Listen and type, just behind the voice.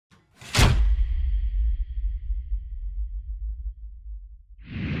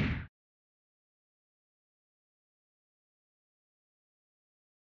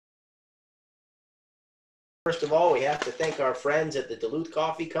First of all, we have to thank our friends at the Duluth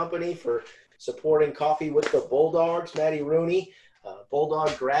Coffee Company for supporting Coffee with the Bulldogs. Maddie Rooney,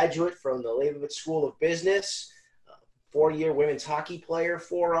 Bulldog graduate from the Leibovitz School of Business, 4-year women's hockey player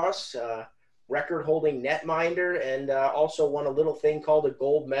for us, record-holding netminder, and also won a little thing called a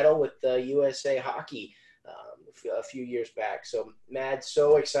gold medal with USA Hockey a few years back. So, Mad,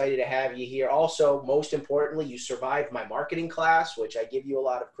 so excited to have you here. Also, most importantly, you survived my marketing class, which I give you a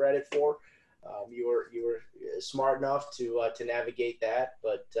lot of credit for. You were smart enough to navigate that,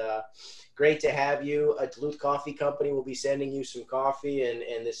 but great to have you. Duluth Coffee Company will be sending you some coffee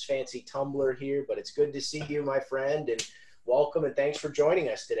and this fancy tumbler here, but it's good to see you, my friend, and welcome and thanks for joining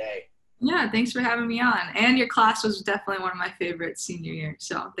us today. Yeah, thanks for having me on. And your class was definitely one of my favorites senior year,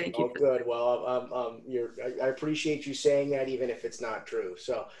 so thank you. Oh, good. Well, I appreciate you saying that, even if it's not true.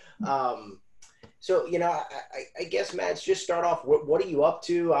 So, I guess, Mads, just start off. What are you up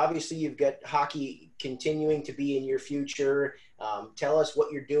to? Obviously, you've got hockey continuing to be in your future. Tell us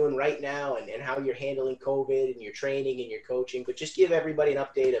what you're doing right now and how you're handling COVID and your training and your coaching. But just give everybody an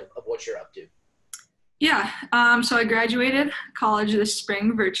update of what you're up to. Yeah, so I graduated college this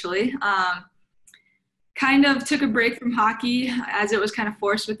spring virtually. Kind of took a break from hockey as it was kind of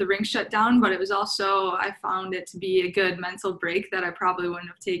forced with the rink shut down, but it was also, I found it to be a good mental break that I probably wouldn't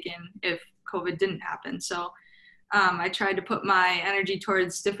have taken if COVID didn't happen. So I tried to put my energy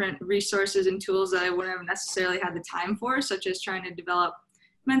towards different resources and tools that I wouldn't have necessarily had the time for, such as trying to develop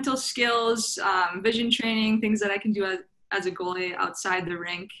mental skills, vision training, things that I can do as a goalie outside the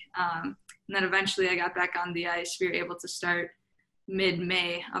rink. And then eventually I got back on the ice. We were able to start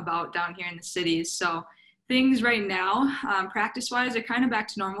mid-May about down here in the cities. So things right now, practice-wise, are kind of back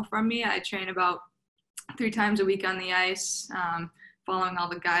to normal for me. I train about 3 times a week on the ice, following all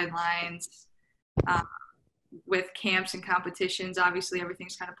the guidelines. With camps and competitions, obviously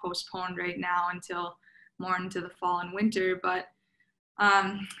everything's kind of postponed right now until more into the fall and winter. But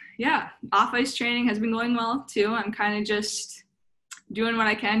off-ice training has been going well too. I'm kind of just doing what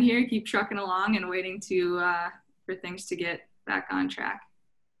I can here, keep trucking along and waiting for things to get back on track.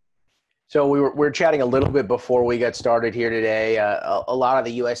 So we were chatting a little bit before we got started here today. A lot of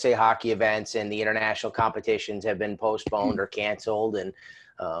the USA Hockey events and the international competitions have been postponed or canceled. And,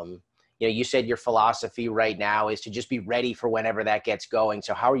 you said your philosophy right now is to just be ready for whenever that gets going.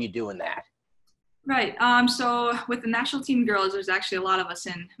 So how are you doing that? Right. So with the national team girls, there's actually a lot of us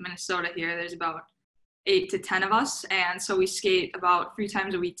in Minnesota here. There's about 8 to 10 of us. And so we skate about 3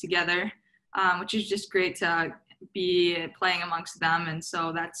 times a week together, which is just great to be playing amongst them. And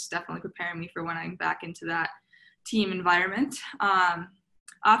so that's definitely preparing me for when I'm back into that team environment.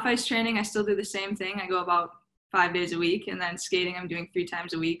 Off-ice training, I still do the same thing. I go about 5 days a week, and then skating I'm doing 3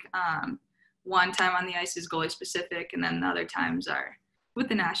 times a week. 1 time on the ice is goalie specific, and then the other times are with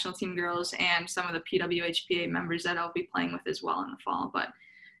the national team girls and some of the PWHPA members that I'll be playing with as well in the fall. But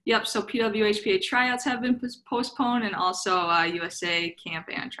yep, so PWHPA tryouts have been postponed, and also USA camp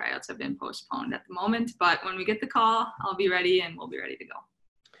and tryouts have been postponed at the moment. But when we get the call, I'll be ready, and we'll be ready to go.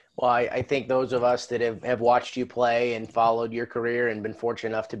 Well, I think those of us that have watched you play and followed your career and been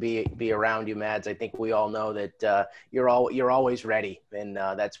fortunate enough to be around you, Mads, I think we all know that you're always ready, and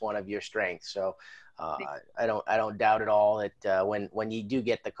that's one of your strengths. So I don't doubt at all that when you do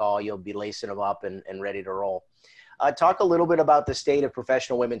get the call, you'll be lacing them up and ready to roll. Talk a little bit about the state of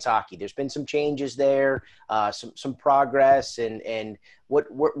professional women's hockey. There's been some changes there, some progress, and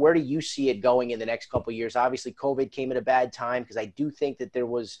where do you see it going in the next couple of years? Obviously, COVID came at a bad time because I do think that there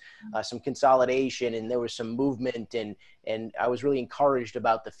was some consolidation and there was some movement, and I was really encouraged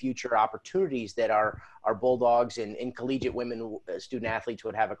about the future opportunities that our Bulldogs and collegiate women student athletes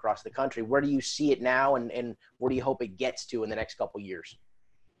would have across the country. Where do you see it now, and where do you hope it gets to in the next couple of years?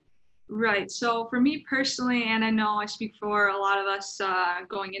 Right. So for me personally, and I know I speak for a lot of us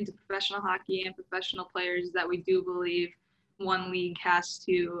going into professional hockey and professional players, that we do believe one league has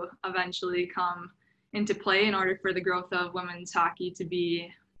to eventually come into play in order for the growth of women's hockey to be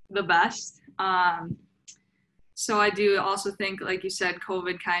the best. So I do also think, like you said,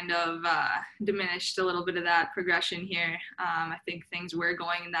 COVID kind of diminished a little bit of that progression here. I think things were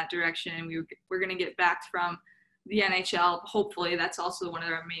going in that direction, and we're going to get back from the NHL. Hopefully that's also one of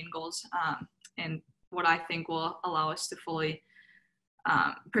our main goals, and what I think will allow us to fully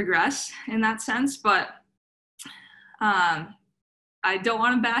progress in that sense. But I don't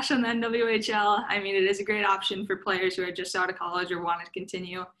want to bash on the NWHL. I mean, it is a great option for players who are just out of college or want to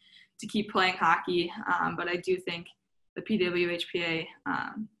continue to keep playing hockey. But I do think the PWHPA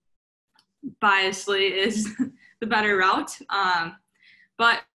biasly is the better route.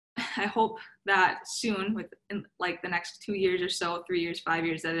 But I hope that soon, within like the next 2 years or so, 3 years, 5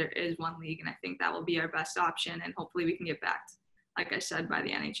 years, that there is one league. And I think that will be our best option. And hopefully we can get backed, like I said, by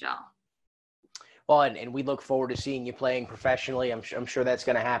the NHL. Well, and we look forward to seeing you playing professionally. I'm sure that's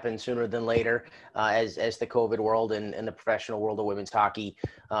going to happen sooner than later, as the COVID world and the professional world of women's hockey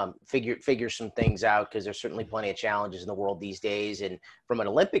figure some things out, because there's certainly plenty of challenges in the world these days. And from an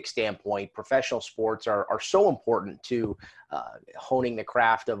Olympic standpoint, professional sports are so important to honing the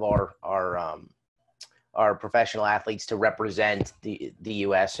craft of our professional athletes to represent the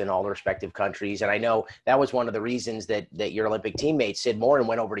U.S. in all the respective countries. And I know that was one of the reasons that your Olympic teammate, Sid Morin,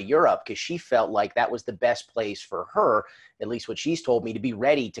 went over to Europe, because she felt like that was the best place for her, at least what she's told me, to be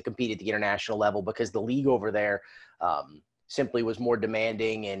ready to compete at the international level, because the league over there simply was more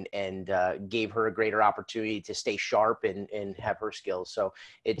demanding and gave her a greater opportunity to stay sharp and have her skills. So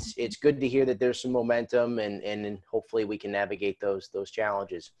it's good to hear that there's some momentum, and hopefully we can navigate those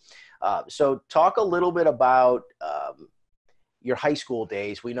challenges. So talk a little bit about your high school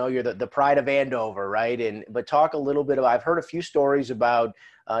days. We know you're the pride of Andover, right? But talk a little bit about, I've heard a few stories about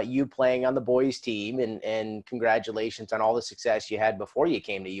you playing on the boys team, and congratulations on all the success you had before you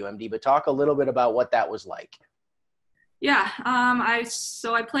came to UMD, but talk a little bit about what that was like. Yeah,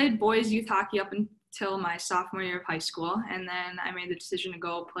 I played boys youth hockey up until my sophomore year of high school, and then I made the decision to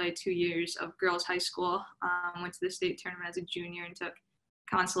go play 2 years of girls high school. Went to the state tournament as a junior and took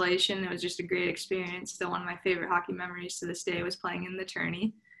consolation. It was just a great experience. Still one of my favorite hockey memories to this day was playing in the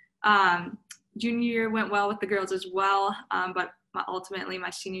tourney. Junior year went well with the girls as well, but ultimately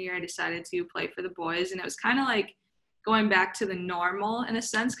my senior year I decided to play for the boys, and it was kind of like going back to the normal in a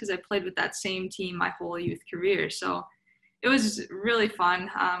sense, because I played with that same team my whole youth career. So it was really fun.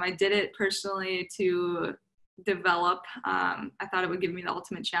 I did it personally to develop. I thought it would give me the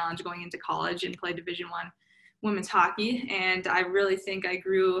ultimate challenge going into college and play Division I women's hockey. And I really think I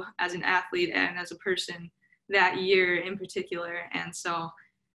grew as an athlete and as a person that year in particular. And so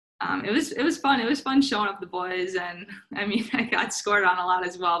it was fun. It was fun showing up the boys. And I mean, I got scored on a lot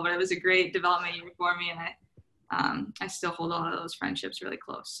as well, but it was a great development year for me. And I still hold a lot of those friendships really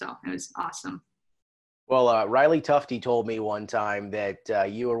close. So it was awesome. Well, Riley Tufte told me one time that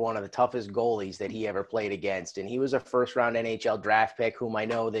you were one of the toughest goalies that he ever played against, and he was a first-round NHL draft pick, whom I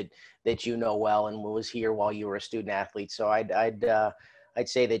know that you know well, and was here while you were a student athlete. So I'd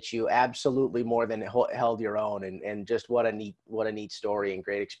say that you absolutely more than held your own, and just what a neat story and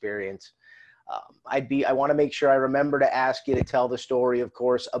great experience. I want to make sure I remember to ask you to tell the story, of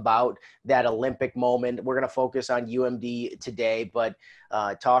course, about that Olympic moment. We're going to focus on UMD today, but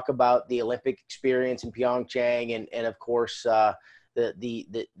talk about the Olympic experience in Pyeongchang, and of course, the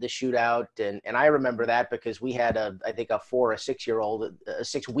shootout. And I remember that because we had a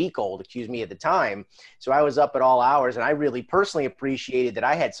 6-week-old, at the time. So I was up at all hours, and I really personally appreciated that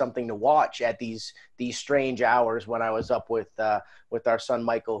I had something to watch at these strange hours when I was up with our son,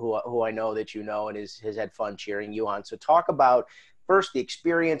 Michael, who I know that you know, and has had fun cheering you on. So talk about first the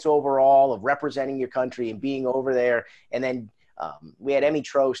experience overall of representing your country and being over there. And then we had Emmy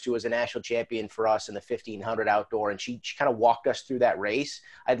Trost, who was a national champion for us in the 1500 outdoor, and she kind of walked us through that race.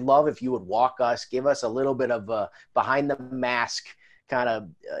 I'd love if you would give us a little bit of a behind the mask kind of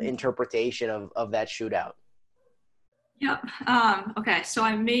interpretation of that shootout. Yep. Okay. So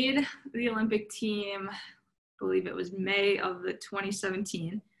I made the Olympic team, I believe it was May of the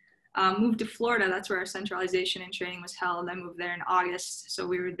 2017. Moved to Florida. That's where our centralization and training was held. I moved there in August. So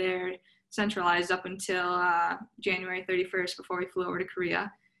we were there centralized up until January 31st before we flew over to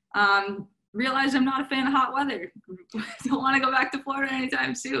Korea. Realized I'm not a fan of hot weather. Don't want to go back to Florida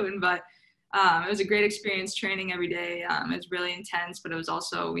anytime soon, but it was a great experience training every day. It was really intense, but it was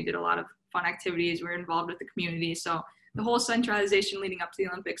also, we did a lot of fun activities. We were involved with the community. So the whole centralization leading up to the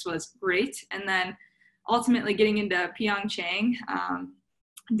Olympics was great. And then ultimately getting into Pyeongchang,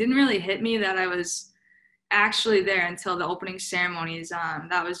 didn't really hit me that I was actually there until the opening ceremonies.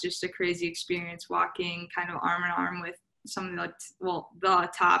 That was just a crazy experience, walking kind of arm in arm with some of the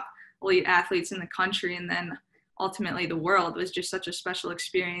top elite athletes in the country, and then ultimately the world. Was just such a special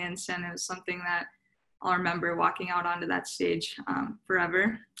experience, and it was something that I'll remember walking out onto that stage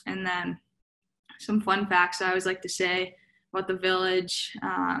forever. And then some fun facts I always like to say about the village.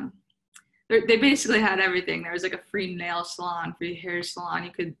 They basically had everything. There was like a free nail salon, free hair salon.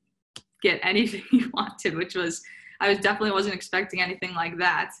 You could get anything you wanted, which was, I definitely wasn't expecting anything like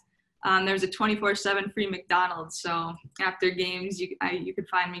that. There was a 24/7 free McDonald's. So after games, you could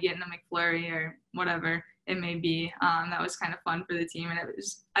find me getting a McFlurry or whatever it may be. That was kind of fun for the team. And it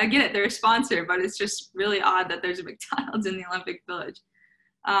was, I get it, they're a sponsor, but it's just really odd that there's a McDonald's in the Olympic Village.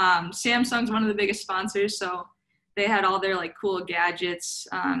 Samsung's one of the biggest sponsors. So they had all their like cool gadgets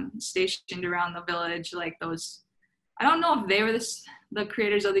stationed around the village, like those. I don't know if they were the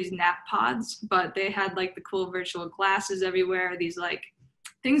creators of these nap pods, but they had like the cool virtual glasses everywhere, these like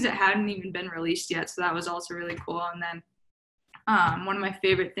things that hadn't even been released yet. So that was also really cool. And then one of my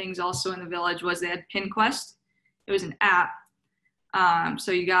favorite things also in the village was they had Pin Quest. It was an app.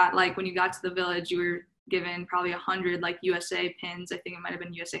 So you got like, when you got to the village, you were given probably 100 like USA pins. I think it might have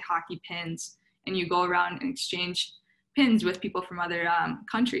been USA hockey pins. And you go around and exchange pins with people from other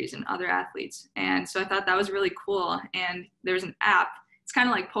countries and other athletes. And so I thought that was really cool. And there's an app. It's kind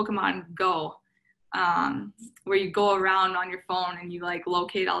of like Pokemon Go, where you go around on your phone and you like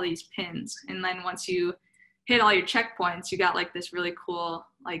locate all these pins. And then once you hit all your checkpoints, you got like this really cool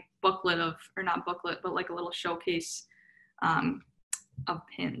like booklet of, or not booklet, but like a little showcase of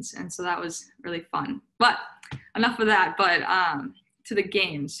pins. And so that was really fun. But enough of that. But to the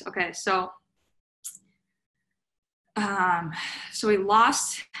games. Okay, so we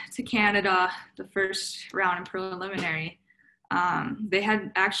lost to Canada the first round in preliminary. They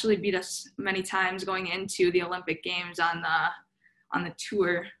had actually beat us many times going into the Olympic Games on the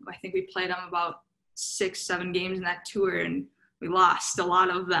tour. I think we played them about 6-7 games in that tour, and we lost a lot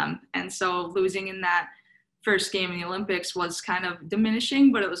of them. And so losing in that first game in the Olympics was kind of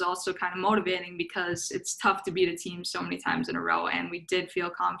diminishing, but it was also kind of motivating because it's tough to beat a team so many times in a row. And we did feel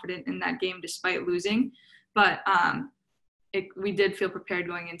confident in that game despite losing. But we did feel prepared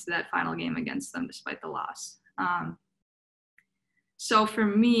going into that final game against them despite the loss. So for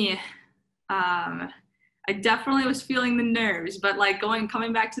me, I definitely was feeling the nerves, but like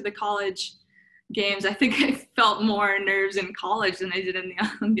coming back to the college games, I think I felt more nerves in college than I did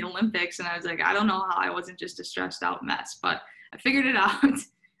in the Olympics. And I was like, I don't know how I wasn't just a stressed out mess, but I figured it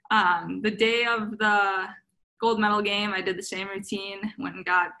out. The day of the gold medal game, I did the same routine, went and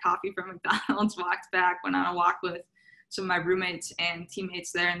got coffee from McDonald's, walked back, went on a walk with some of my roommates and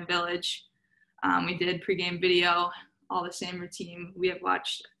teammates there in the village. We did pregame video, all the same routine. We have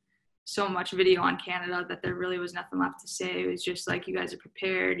watched so much video on Canada that there really was nothing left to say. It was just like, you guys are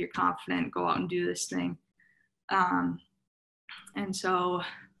prepared, you're confident, go out and do this thing. And so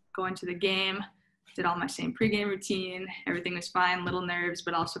going to the game, did all my same pregame routine. Everything was fine, little nerves,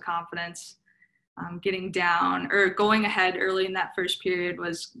 but also confidence. Getting down or going ahead early in that first period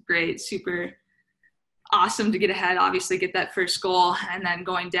was great. Super awesome to get ahead, obviously get that first goal, and then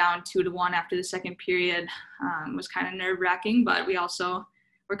going down 2-1 after the second period was kind of nerve-wracking, but we also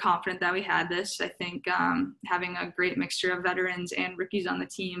were confident that we had this. I think having a great mixture of veterans and rookies on the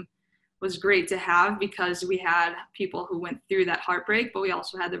team was great to have because we had people who went through that heartbreak, but we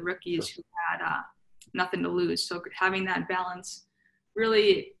also had the rookies who had nothing to lose. So having that balance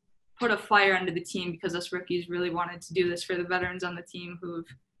really put a fire under the team because us rookies really wanted to do this for the veterans on the team who've,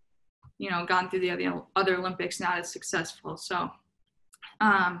 gone through the other Olympics, not as successful. So,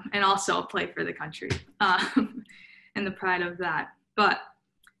 and also play for the country and the pride of that. But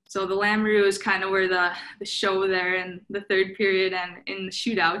so the Lamoureux is kind of where the show there in the third period and in the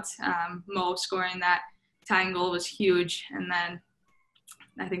shootout. Mo scoring that tying goal was huge. And then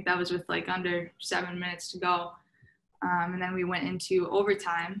I think that was with like under 7 minutes to go. And then we went into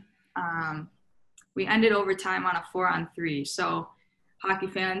overtime. We ended overtime on a 4-on-3. So hockey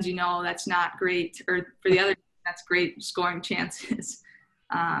fans, that's not great, or for the other, that's great scoring chances.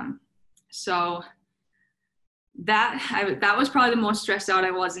 So that was probably the most stressed out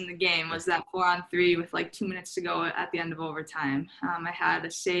I was in the game, was that 4-on-3 with like 2 minutes to go at the end of overtime. I had a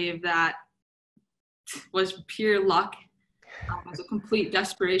save that was pure luck. It was a complete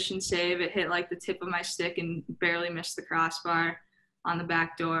desperation save. It hit like the tip of my stick and barely missed the crossbar on the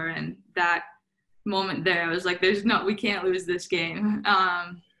back door. And that moment there, I was like, we can't lose this game.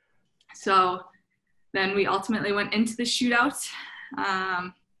 So then we ultimately went into the shootout.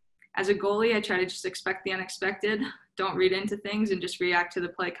 As a goalie, I try to just expect the unexpected. Don't read into things and just react to the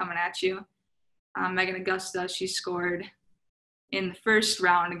play coming at you. Megan Augusta, she scored in the first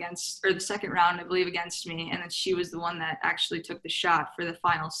round the second round, I believe, against me. And then she was the one that actually took the shot for the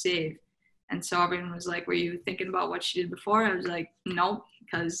final save. And so everyone was like, were you thinking about what she did before? I was like, nope,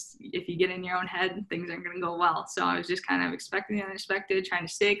 because if you get in your own head, things aren't going to go well. So I was just kind of expecting the unexpected, trying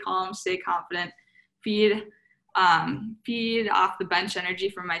to stay calm, stay confident, feed off the bench energy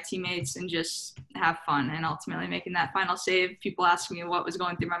from my teammates and just have fun. And ultimately making that final save, people ask me what was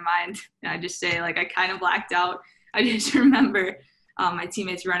going through my mind. And I just say, like, I kind of blacked out. I just remember my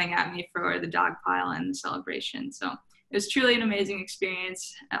teammates running at me for the dog pile and the celebration. So it was truly an amazing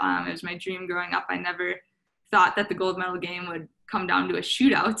experience. It was my dream growing up. I never thought that the gold medal game would come down to a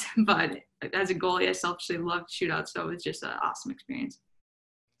shootout, but as a goalie, I selfishly loved shootouts. So it was just an awesome experience.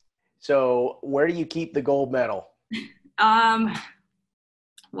 So where do you keep the gold medal? Um,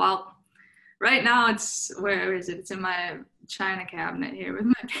 well, right now where is it? It's in my china cabinet here with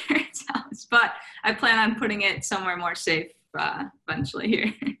my parents' house, but I plan on putting it somewhere more safe eventually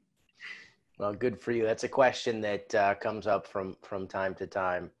here. Well, good for you. That's a question that comes up from time to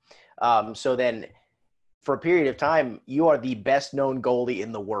time. So then, for a period of time, you are the best known goalie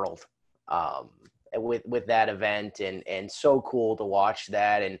in the world with that event, and so cool to watch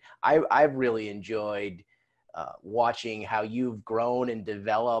that. And I've really enjoyed watching how you've grown and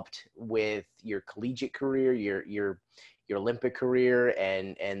developed with your collegiate career, your Olympic career,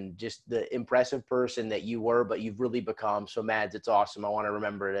 and just the impressive person that you were, but you've really become. So Mads, it's awesome. I want to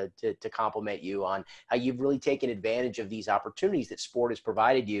remember to compliment you on how you've really taken advantage of these opportunities that sport has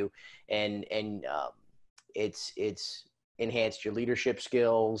provided you, and it's enhanced your leadership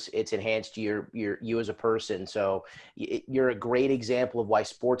skills. It's enhanced you as a person. So you're a great example of why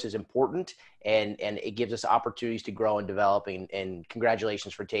sports is important, and it gives us opportunities to grow and develop, and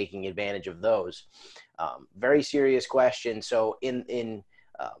congratulations for taking advantage of those. Very serious question. So in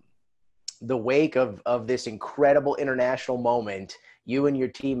the wake of this incredible international moment, you and your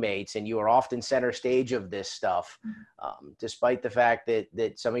teammates, and you are often center stage of this stuff, despite the fact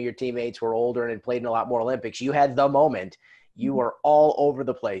that some of your teammates were older and had played in a lot more Olympics. You had the moment. You were all over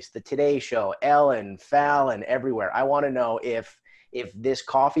the place. The Today Show, Ellen, Fallon, everywhere. I want to know if this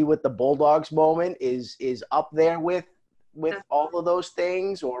coffee with the Bulldogs moment is up there with all of those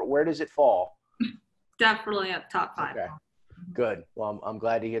things, or where does it fall? Definitely up top 5. Okay. Good. Well, I'm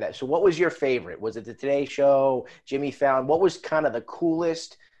glad to hear that. So what was your favorite? Was it the Today Show, Jimmy Fallon? What was kind of the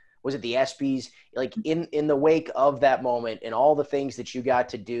coolest? Was it the ESPYs? Like in the wake of that moment and all the things that you got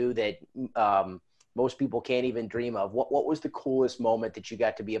to do that most people can't even dream of, what was the coolest moment that you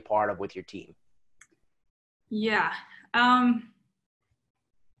got to be a part of with your team? Yeah. I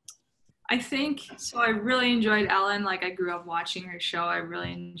think so. I really enjoyed Ellen. Like, I grew up watching her show. I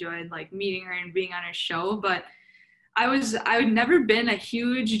really enjoyed like meeting her and being on her show, but I'd never been a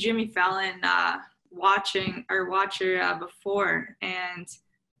huge Jimmy Fallon watcher before, and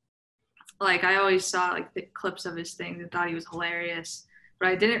like I always saw like the clips of his things and thought he was hilarious, but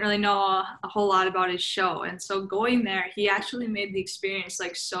I didn't really know a whole lot about his show. And so going there, he actually made the experience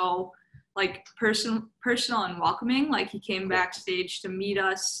like so like personal and welcoming. Like, he came backstage to meet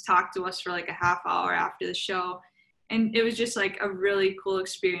us, talk to us for like a half hour after the show. And it was just like a really cool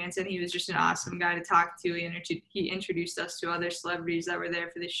experience. And he was just an awesome guy to talk to. He introduced us to other celebrities that were there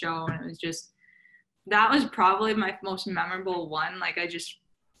for the show. And it was just, that was probably my most memorable one. Like, I just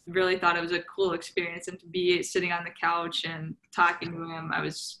really thought it was a cool experience. And to be sitting on the couch and talking to him, I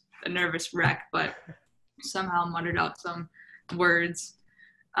was a nervous wreck, but somehow muttered out some words.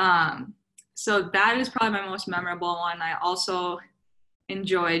 So that is probably my most memorable one. I also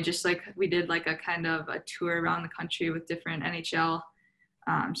enjoyed just like we did like a kind of a tour around the country with different NHL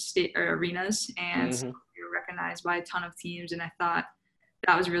state or arenas, and so we were recognized by a ton of teams, and I thought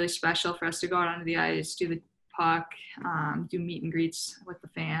that was really special for us to go out onto the ice, do the puck, do meet and greets with the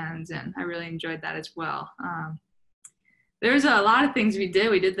fans, and I really enjoyed that as well. There was a lot of things we did.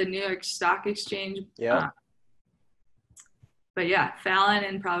 We did the New York Stock Exchange. Yeah. But yeah, Fallon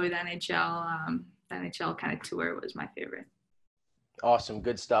and probably the NHL kind of tour was my favorite. Awesome.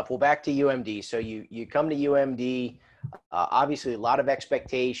 Good stuff. Well, back to UMD. So you come to UMD, obviously a lot of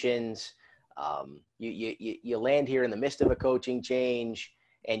expectations. You land here in the midst of a coaching change,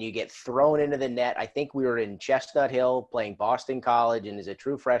 and you get thrown into the net. I think we were in Chestnut Hill playing Boston College, and as a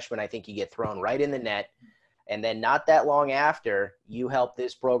true freshman, I think you get thrown right in the net. And then not that long after, you helped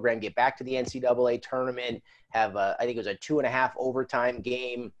this program get back to the NCAA tournament, have I think it was a 2.5 overtime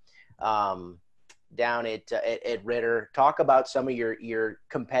game down at Ritter. Talk about some of your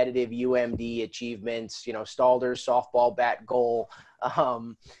competitive UMD achievements, Stalder's softball bat goal,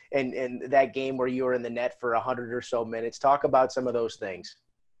 and that game where you were in the net for 100 or so minutes. Talk about some of those things.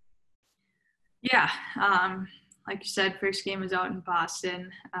 Yeah. Like you said, first game was out in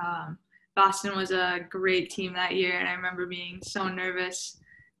Boston. Boston was a great team that year, and I remember being so nervous.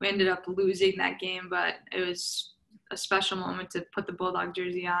 We ended up losing that game, but it was a special moment to put the Bulldog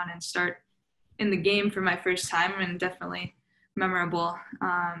jersey on and start in the game for my first time, and definitely memorable.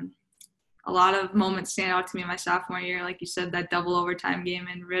 A lot of moments stand out to me my sophomore year. Like you said, that double overtime game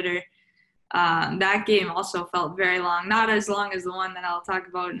in Ritter. That game also felt very long, not as long as the one that I'll talk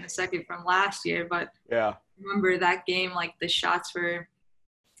about in a second from last year, but yeah, I remember that game, like the shots were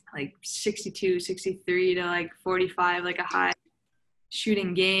like 62, 63 to like 45, like a high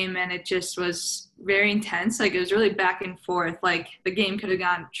shooting game. And it just was very intense. Like, it was really back and forth. Like, the game could have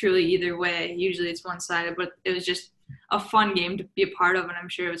gone truly either way. Usually it's one-sided, but it was just a fun game to be a part of. And I'm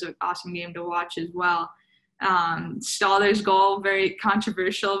sure it was an awesome game to watch as well. Staller's goal, very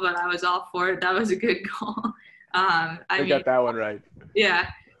controversial, but I was all for it. That was a good goal. I got that one right. Yeah,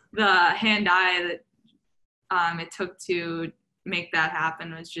 the hand-eye that it took to make that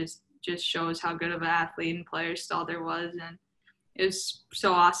happen was just shows how good of an athlete and player Staller was, and it was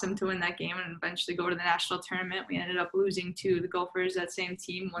so awesome to win that game and eventually go to the national tournament. We ended up losing to the Gophers, that same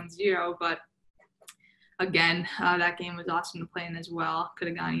team, 1-0, but again, that game was awesome to play in as well. Could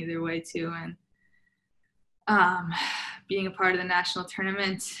have gone either way too, and being a part of the national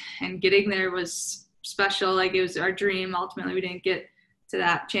tournament and getting there was special. Like, it was our dream. Ultimately, we didn't get to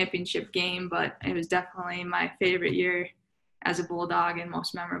that championship game, but it was definitely my favorite year as a Bulldog and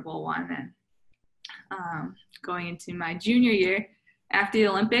most memorable one. And going into my junior year after the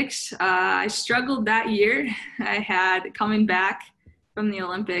Olympics, I struggled that year. I had coming back from the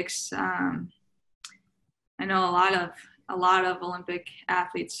Olympics. I know a lot of Olympic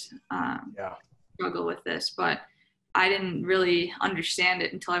athletes struggle with this, but I didn't really understand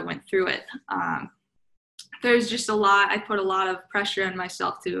it until I went through it. There's just I put a lot of pressure on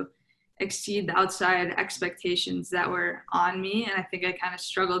myself to exceed the outside expectations that were on me. And I think I kind of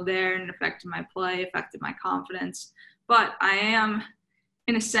struggled there, and affected my play, affected my confidence. But I am,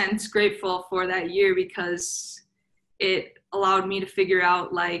 in a sense, grateful for that year, because it allowed me to figure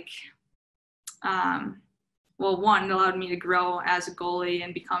out, like, one, it allowed me to grow as a goalie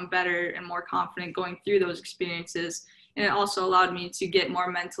and become better and more confident going through those experiences. And it also allowed me to get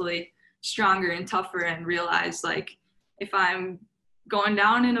more mentally stronger and tougher and realize, like, if I'm going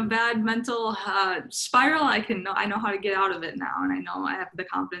down in a bad mental spiral, I know how to get out of it now. And I know I have the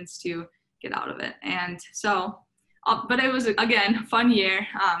confidence to get out of it. And so, but it was, again, a fun year.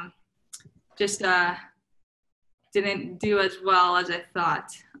 Just didn't do as well as I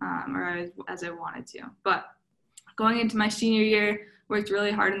thought, or as I wanted to. But going into my senior year, worked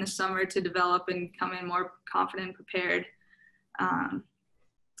really hard in the summer to develop and come in more confident and prepared.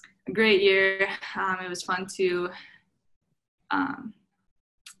 A great year. It was fun to,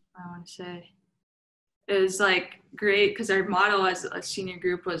 it was, like, great, because our motto as a senior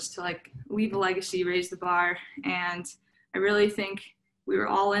group was to, like, leave a legacy, raise the bar. And I really think we were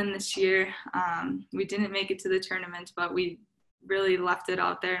all in this year. We didn't make it to the tournament, but we really left it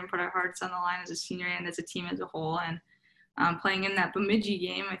out there and put our hearts on the line as a senior and as a team as a whole. And playing in that Bemidji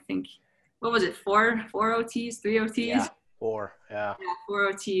game, I think, what was it, four OTs, 3 OTs? Yeah, 4, yeah. Yeah,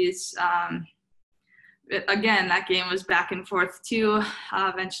 4 OTs. Again, that game was back and forth too.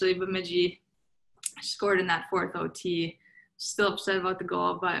 Eventually, Bemidji scored in that 4th OT. Still upset about the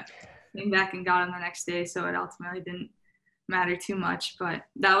goal, but came back and got him the next day, so it ultimately didn't matter too much. But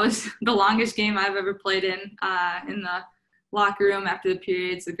that was the longest game I've ever played in the locker room. After the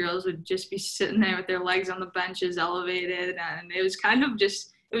periods, the girls would just be sitting there with their legs on the benches elevated, and it was kind of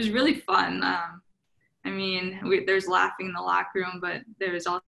just, it was really fun. I mean, there's laughing in the locker room, but there was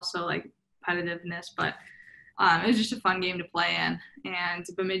also, like, competitiveness, but it was just a fun game to play in. And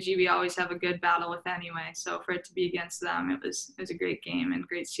Bemidji, we always have a good battle with anyway, so for it to be against them, it was a great game and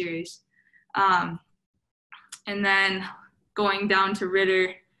great series. And then going down to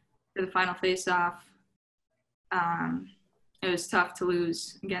Ritter for the final face-off, it was tough to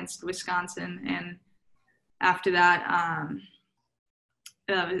lose against Wisconsin. And after that,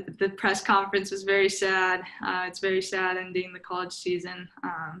 the press conference was very sad. It's very sad ending the college season.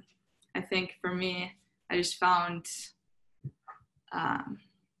 I think for me, I just found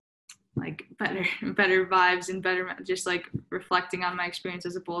like better vibes and better, just, like, reflecting on my experience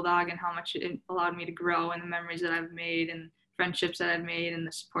as a Bulldog and how much it allowed me to grow, and the memories that I've made and friendships that I've made and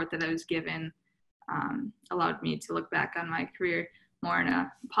the support that I was given allowed me to look back on my career more in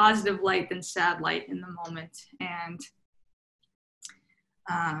a positive light than sad light in the moment. And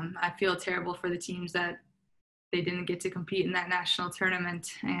I feel terrible for the teams that they didn't get to compete in that national tournament.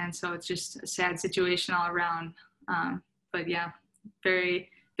 And so it's just a sad situation all around. But yeah, very,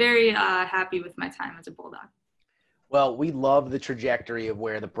 very happy with my time as a Bulldog. Well, we love the trajectory of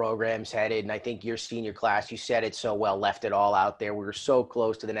where the program's headed. And I think your senior class, you said it so well, left it all out there. We were so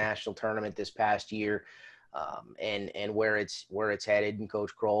close to the national tournament this past year. And where it's headed, and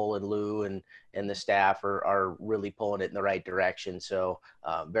Coach Kroll and Lou and the staff are really pulling it in the right direction. So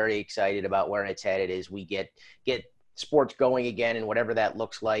very excited about where it's headed as we get sports going again, and whatever that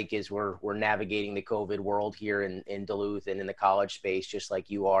looks like as we're navigating the COVID world here in Duluth and in the college space, just like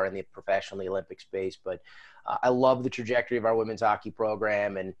you are in the professional, the Olympic space. But I love the trajectory of our women's hockey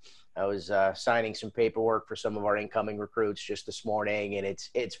program, and I was signing some paperwork for some of our incoming recruits just this morning, and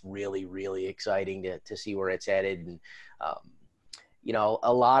it's really, really exciting to see where it's headed. And you know,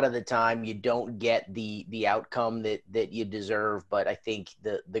 a lot of the time you don't get the outcome that you deserve. But I think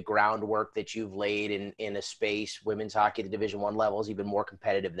the groundwork that you've laid in a space, women's hockey at the Division I level, is even more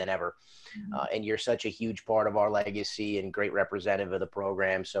competitive than ever. And you're such a huge part of our legacy and great representative of the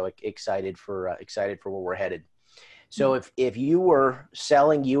program. So excited for where we're headed. So if you were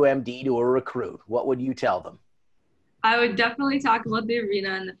selling UMD to a recruit, what would you tell them? I would definitely talk about the arena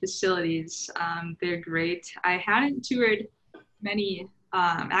and the facilities. They're great. I hadn't toured many.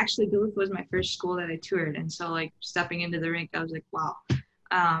 Actually, Duluth was my first school that I toured, and so like stepping into the rink, I was like, wow.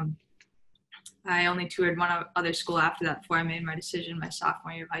 I only toured one other school after that before I made my decision my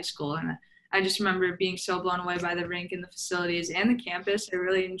sophomore year of high school, and I just remember being so blown away by the rink and the facilities and the campus. I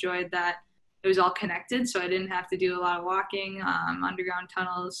really enjoyed that it was all connected, so I didn't have to do a lot of walking, underground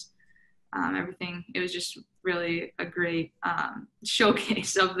tunnels, everything. It was just really a great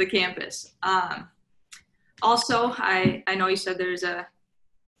showcase of the campus. Also, I know you said there's a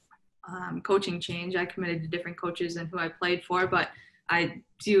coaching change. I committed to different coaches than who I played for, but I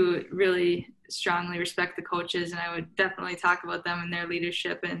do really strongly respect the coaches, and I would definitely talk about them and their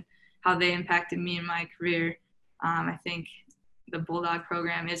leadership and how they impacted me in my career. I think the Bulldog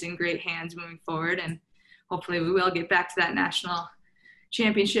program is in great hands moving forward, and hopefully we will get back to that national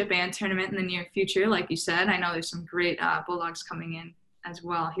championship and tournament in the near future. Like you said, I know there's some great Bulldogs coming in as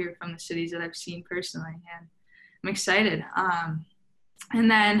well here from the cities that I've seen personally, and I'm excited. And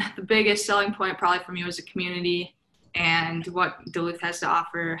then the biggest selling point probably for me was the community and what Duluth has to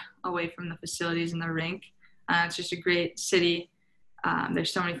offer away from the facilities and the rink. It's just a great city.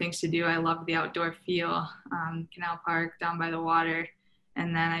 There's so many things to do. I love the outdoor feel, Canal Park down by the water.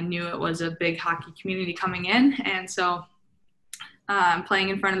 And then I knew it was a big hockey community coming in. And so playing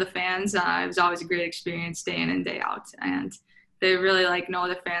in front of the fans, it was always a great experience day in and day out. And they really like no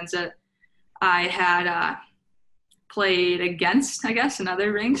other fans that I had played against, I guess, in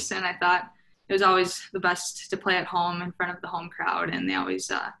other rinks. And I thought it was always the best to play at home in front of the home crowd. And they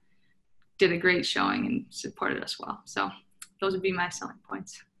always did a great showing and supported us well. So those would be my selling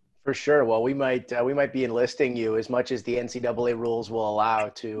points. For sure. Well, we might be enlisting you as much as the NCAA rules will allow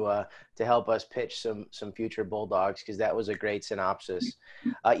to help us pitch some future Bulldogs, because that was a great synopsis.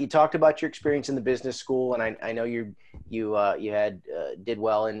 You talked about your experience in the business school, and I know you did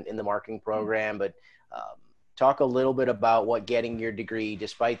well in the marketing program, but talk a little bit about what getting your degree,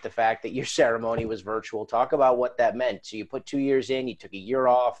 despite the fact that your ceremony was virtual. Talk about what that meant. So you put 2 years in, you took a year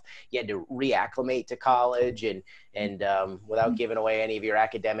off, you had to reacclimate to college, and without giving away any of your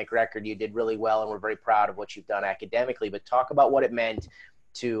academic record, you did really well, and we're very proud of what you've done academically. But talk about what it meant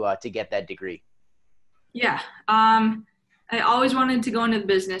to get that degree. Yeah. I always wanted to go into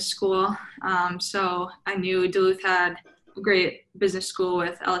business school. So I knew Duluth had a great business school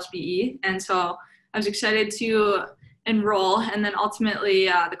with LSBE. And so I was excited to enroll, and then ultimately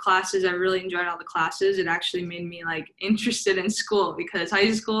the classes, I really enjoyed all the classes. It actually made me like interested in school, because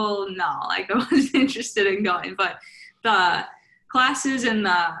high school, no, like I wasn't interested in going, but the classes and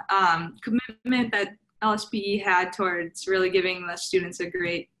the commitment that LSPE had towards really giving the students a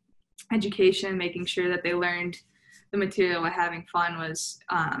great education, making sure that they learned the material while having fun was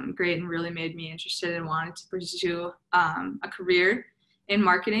great, and really made me interested and wanted to pursue a career in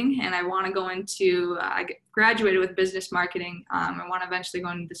marketing. And I want to go into, I graduated with business marketing. I want to eventually go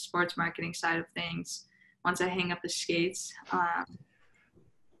into the sports marketing side of things once I hang up the skates.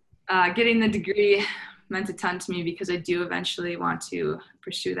 Getting the degree meant a ton to me, because I do eventually want to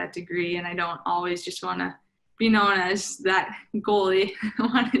pursue that degree, and I don't always just want to be known as that goalie. I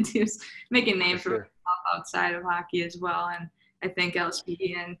want to do make a name for myself outside of hockey as well, and I think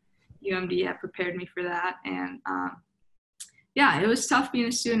LSP and UMD have prepared me for that. And yeah, it was tough being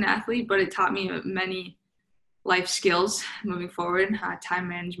a student athlete, but it taught me many life skills moving forward, time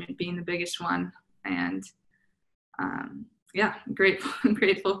management being the biggest one. And yeah,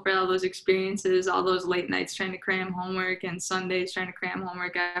 grateful for all those experiences, all those late nights trying to cram homework, and Sundays trying to cram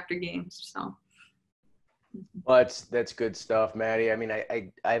homework after games. So. Well, that's good stuff, Maddie. I mean,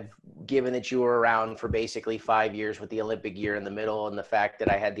 I've given that you were around for basically 5 years with the Olympic year in the middle, and the fact that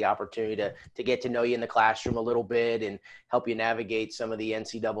I had the opportunity to get to know you in the classroom a little bit and help you navigate some of the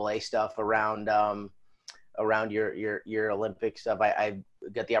NCAA stuff around your Olympic stuff. I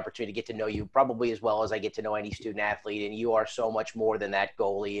got the opportunity to get to know you probably as well as I get to know any student athlete, and you are so much more than that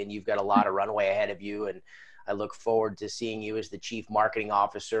goalie, and you've got a lot of runway ahead of you. And I look forward to seeing you as the chief marketing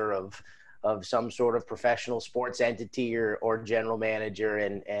officer of some sort of professional sports entity or general manager.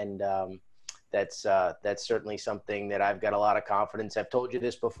 And That's certainly something that I've got a lot of confidence. I've told you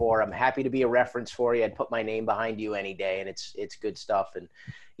this before. I'm happy to be a reference for you. I'd put my name behind you any day, and it's good stuff. And,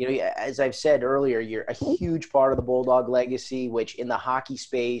 you know, as I've said earlier, you're a huge part of the Bulldog legacy, which in the hockey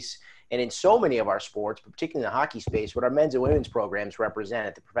space and in so many of our sports, but particularly in the hockey space, what our men's and women's programs represent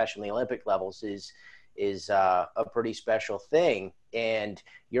at the professional and Olympic levels is a pretty special thing. And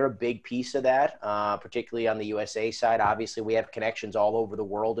you're a big piece of that, particularly on the USA side. Obviously, we have connections all over the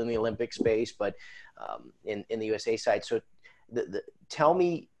world in the Olympic space, but in the USA side. So tell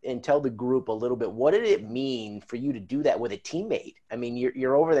me and tell the group a little bit, what did it mean for you to do that with a teammate? I mean,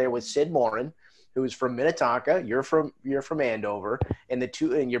 you're over there with Sid Morin, who's from Minnetonka, you're from Andover,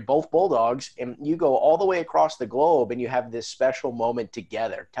 and you're both Bulldogs, and you go all the way across the globe and you have this special moment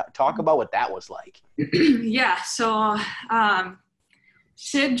together. Talk about what that was like. Yeah. So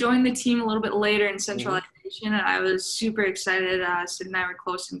Sid joined the team a little bit later in centralization, and I was super excited. Sid and I were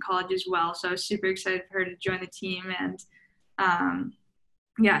close in college as well, so I was super excited for her to join the team. And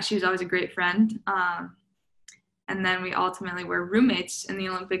yeah, she was always a great friend. And then we ultimately were roommates in the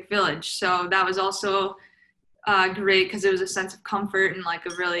Olympic Village. So that was also great because it was a sense of comfort in like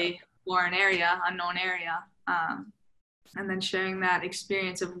a really foreign area, unknown area. And then sharing that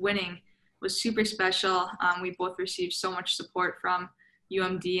experience of winning was super special. We both received so much support from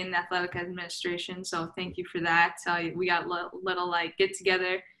UMD and the athletic administration. So thank you for that. We got little like get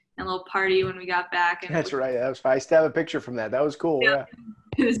together and a little party when we got back. And that's right. That was fun. I still have a picture from that. That was cool. Yeah.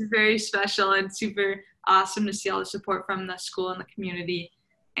 It was very special and super awesome to see all the support from the school and the community.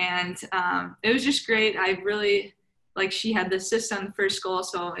 And it was just great. I really, like, she had the assist on the first goal,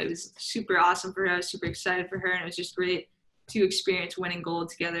 so it was super awesome for her. I was super excited for her, and it was just great to experience winning gold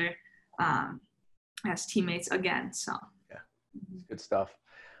together as teammates again. So yeah, good stuff.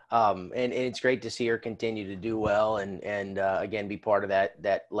 And it's great to see her continue to do well and again, be part of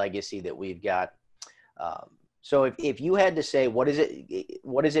that legacy that we've got. So if you had to say, what does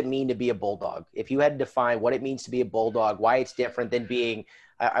it mean to be a Bulldog? If you had to define what it means to be a Bulldog, why it's different than being,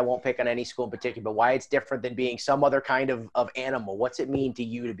 I won't pick on any school in particular, but why it's different than being some other kind of animal, what's it mean to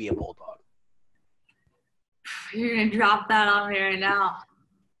you to be a Bulldog? You're going to drop that on me right now.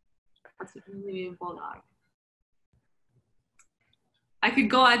 What's it mean to be a Bulldog? I could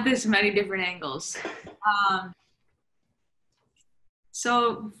go at this many different angles.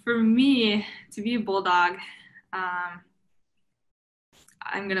 So for me, to be a Bulldog, I'm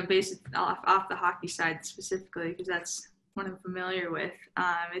going to base it off the hockey side specifically because that's what I'm familiar with.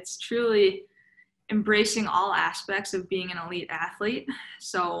 It's truly embracing all aspects of being an elite athlete.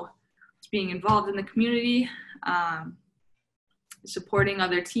 So it's being involved in the community, supporting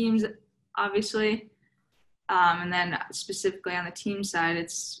other teams, obviously. And then specifically on the team side,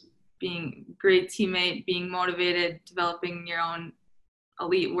 it's being a great teammate, being motivated, developing your own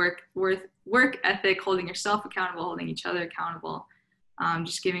elite work ethic, holding yourself accountable, holding each other accountable,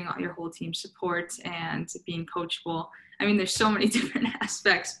 just giving your whole team support and being coachable. I mean, there's so many different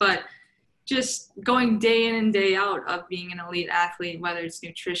aspects, but just going day in and day out of being an elite athlete, whether it's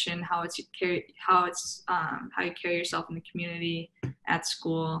nutrition, how you carry yourself in the community, at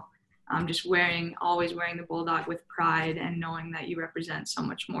school, just always wearing the Bulldog with pride and knowing that you represent so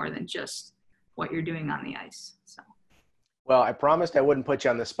much more than just what you're doing on the ice. So. Well, I promised I wouldn't put you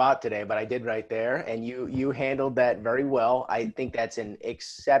on the spot today, but I did right there, and you handled that very well. I think that's an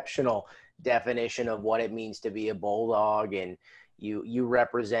exceptional definition of what it means to be a Bulldog, and you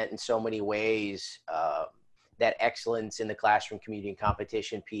represent in so many ways that excellence in the classroom, community, and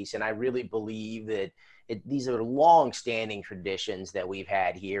competition piece. And I really believe that these are long-standing traditions that we've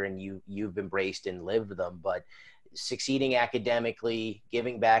had here, and you've embraced and lived them. But succeeding academically,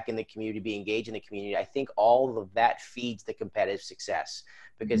 giving back in the community, being engaged in the community, I think all of that feeds the competitive success.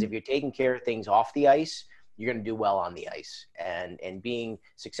 Because if you're taking care of things off the ice, you're going to do well on the ice. And being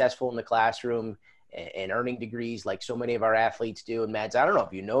successful in the classroom and earning degrees like so many of our athletes do. And Mads, I don't know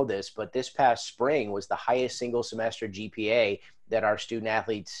if you know this, but this past spring was the highest single semester GPA that our student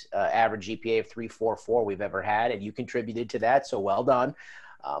athletes average GPA of 3.44 we've ever had. And you contributed to that. So well done.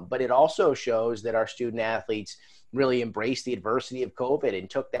 But it also shows that our student athletes really embraced the adversity of COVID and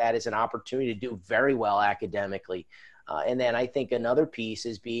took that as an opportunity to do very well academically. And then I think another piece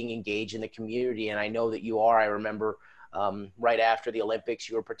is being engaged in the community. And I know that you are. I remember right after the Olympics,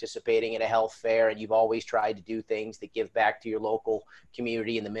 you were participating in a health fair, and you've always tried to do things that give back to your local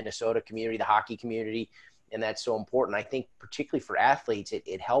community and the Minnesota community, the hockey community. And that's so important. I think particularly for athletes,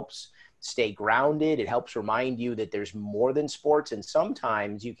 it helps stay grounded. It helps remind you that there's more than sports. And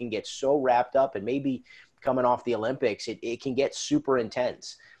sometimes you can get so wrapped up, and maybe coming off the Olympics, it can get super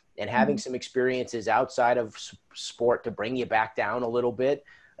intense. And having some experiences outside of sport to bring you back down a little bit,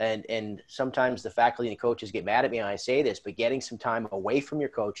 And sometimes the faculty and coaches get mad at me when I say this, but getting some time away from your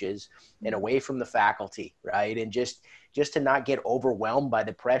coaches and away from the faculty, right? And just to not get overwhelmed by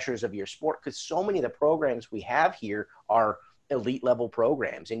the pressures of your sport, because so many of the programs we have here are elite level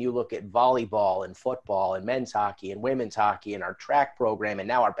programs. And you look at volleyball and football and men's hockey and women's hockey and our track program and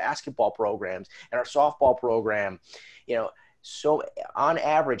now our basketball programs and our softball program, you know. So on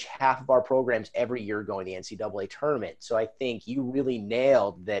average, half of our programs every year go in the NCAA tournament. So I think you really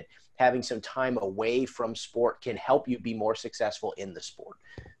nailed that. Having some time away from sport can help you be more successful in the sport.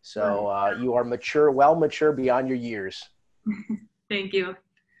 So you are well mature beyond your years. Thank you.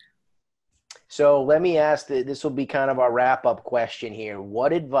 So let me ask this will be kind of our wrap up question here.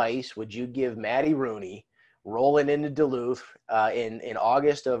 What advice would you give Maddie Rooney rolling into Duluth in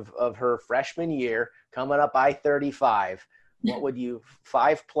August of her freshman year, coming up I-35? What would you,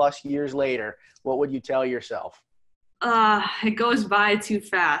 5+ years later, what would you tell yourself? It goes by too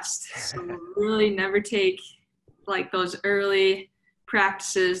fast. So really never take like those early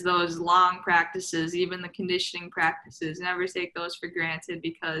practices, those long practices, even the conditioning practices. Never take those for granted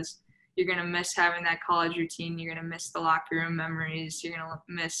because you're going to miss having that college routine. You're going to miss the locker room memories. You're going to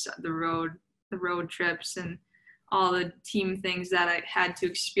miss the road trips and all the team things that I had to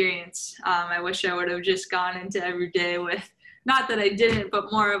experience. I wish I would have just gone into every day with, not that I didn't,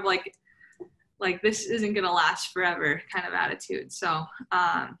 but more of like this isn't going to last forever kind of attitude. So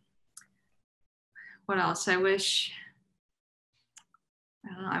what else? I wish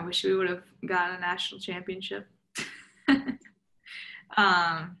we would have gotten a national championship.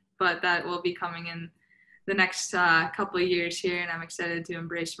 But that will be coming in the next couple of years here, and I'm excited to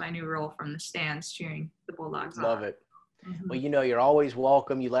embrace my new role from the stands cheering the Bulldogs on. Love it. Mm-hmm. Well, you're always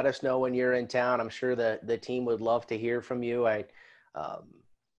welcome. You let us know when you're in town. I'm sure the team would love to hear from you.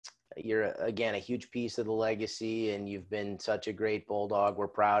 You're, again, a huge piece of the legacy, and you've been such a great Bulldog. We're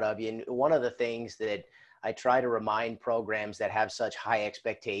proud of you. And one of the things that I try to remind programs that have such high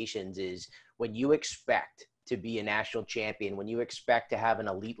expectations is when you expect to be a national champion, when you expect to have an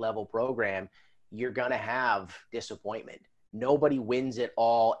elite level program, you're going to have disappointment. Nobody wins it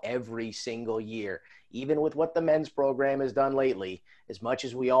all every single year. Even with what the men's program has done lately, as much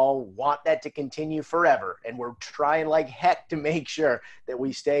as we all want that to continue forever, and we're trying like heck to make sure that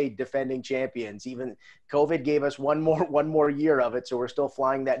we stay defending champions. Even COVID gave us one more year of it, so we're still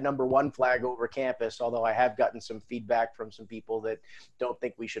flying that #1 flag over campus, although I have gotten some feedback from some people that don't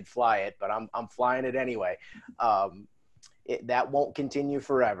think we should fly it, but I'm flying it anyway. That won't continue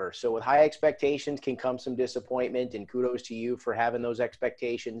forever. So with high expectations can come some disappointment, and kudos to you for having those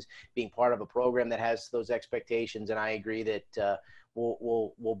expectations, being part of a program that has those expectations. And I agree that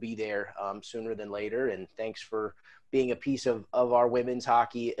we'll be there sooner than later. And thanks for being a piece of our women's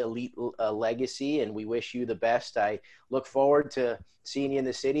hockey elite legacy. And we wish you the best. I look forward to seeing you in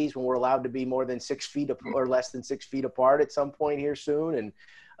the cities when we're allowed to be more than 6 feet or less than 6 feet apart at some point here soon. And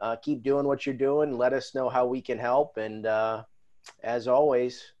keep doing what you're doing. Let us know how we can help. And as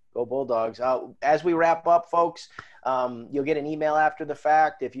always, go Bulldogs. As we wrap up, folks, you'll get an email after the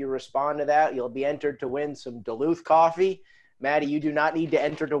fact. If you respond to that, you'll be entered to win some Duluth coffee. Maddie, you do not need to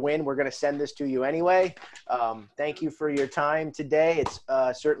enter to win. We're going to send this to you anyway. Thank you for your time today. It's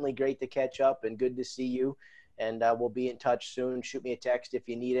certainly great to catch up and good to see you. And we'll be in touch soon. Shoot me a text if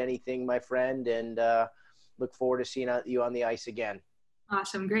you need anything, my friend. And look forward to seeing you on the ice again.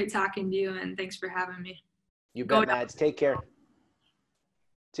 Awesome. Great talking to you, and thanks for having me. You bet, Mads. Take care.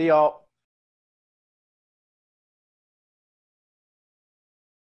 See y'all.